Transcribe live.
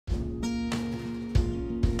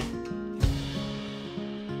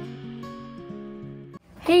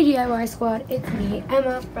Hey DIY squad, it's me,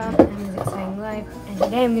 Emma from Emma's Exciting Life, and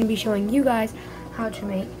today I'm going to be showing you guys how to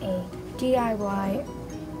make a DIY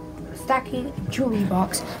stacking jewelry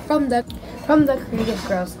box from the Creative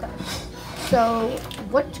Girls Club. So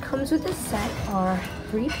what comes with this set are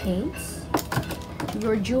 3 paints,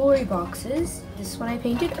 your jewelry boxes, this one I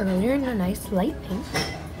painted earlier in a nice light pink,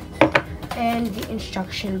 and the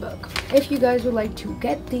instruction book. If you guys would like to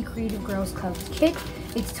get the Creative Girls Club kit,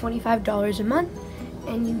 it's $25 a month.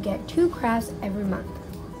 And you get 2 crafts every month.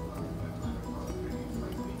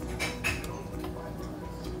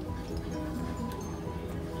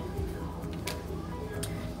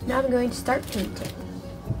 Now I'm going to start painting.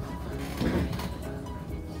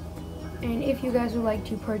 And if you guys would like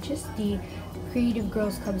to purchase the Creative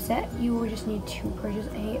Girls Club set, you will just need to purchase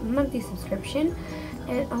a monthly subscription.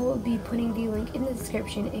 And I will be putting the link in the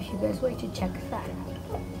description if you guys would like to check that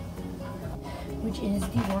out. Which is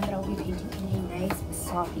the one that I'll be painting in a nice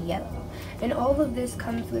soft yellow. And all of this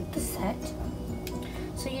comes with the set,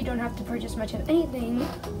 so you don't have to purchase much of anything.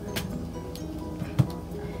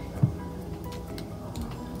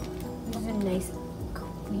 This is a nice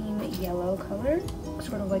cream yellow color,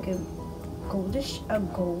 sort of like a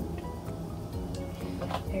gold.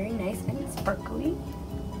 Very nice and sparkly.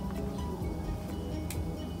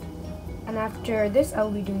 And after this, I'll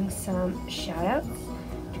be doing some shout outs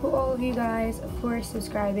to all of you guys for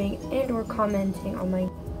subscribing and or commenting on my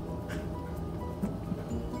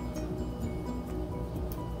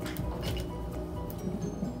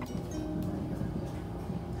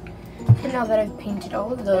and now that I've painted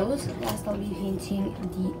all of those, last I'll be painting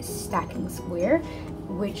the stacking square,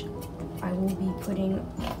 which I will be putting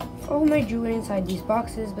all my jewelry inside these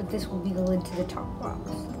boxes, but this will be the lid to the top box.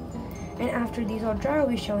 And after these all dry, I'll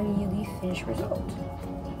be showing you the finished result.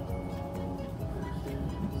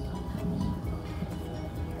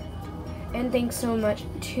 And thanks so much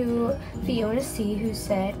to Fiona C, who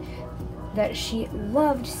said that she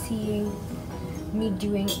loved seeing me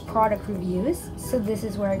doing product reviews. So this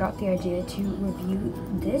is where I got the idea to review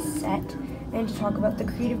this set and to talk about the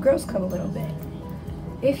Creative Girls Club a little bit.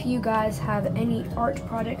 If you guys have any art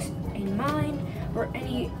products in mind or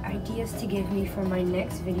any ideas to give me for my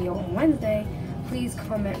next video on Wednesday, please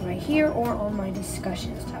comment right here or on my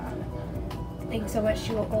discussions tab. Thanks so much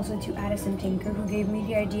also to Addison Tinker, who gave me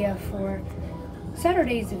the idea for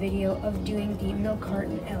Saturday's video of doing the milk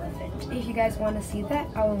carton elephant. If you guys want to see that,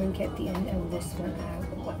 I will link at the end of this one as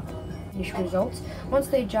well. Finished results. Once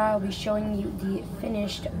they dry, I'll be showing you the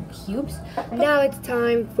finished cubes. Now it's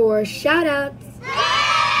time for shout outs.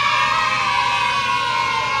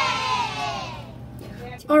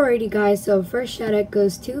 Alrighty guys, so first shout out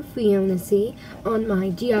goes to Fiona C on my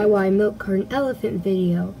DIY milk carton elephant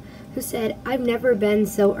video, who said, "I've never been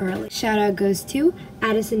so early." Shout out goes to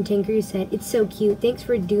Addison Tinker, who said, "It's so cute. Thanks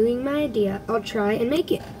for doing my idea. I'll try and make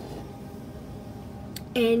it."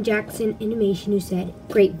 And Jackson Animation, who said,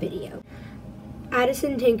 "Great video."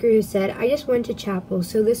 Addison Tinker, who said, "I just went to chapel,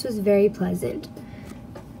 so this was very pleasant."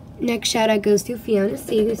 Next shout out goes to Fiona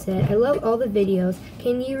C, who said, "I love all the videos.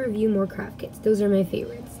 Can you review more craft kits? Those are my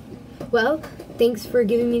favorites." Well, thanks for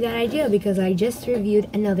giving me that idea, because I just reviewed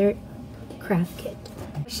another craft kit.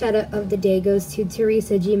 Shout out of the day goes to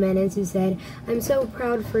Teresa Jimenez, who said, "I'm so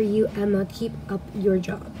proud for you, Emma. Keep up your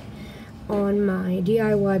job," on my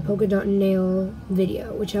DIY polka dot nail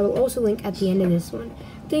video, which I will also link at the end of this one.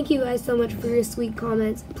 Thank you guys so much for your sweet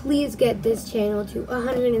comments. Please get this channel to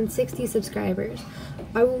 160 subscribers.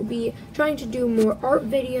 I will be trying to do more art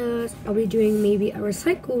videos. I'll be doing maybe a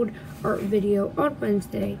recycled art video on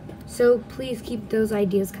Wednesday. So please keep those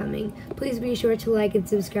ideas coming. Please be sure to like and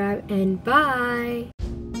subscribe, and bye!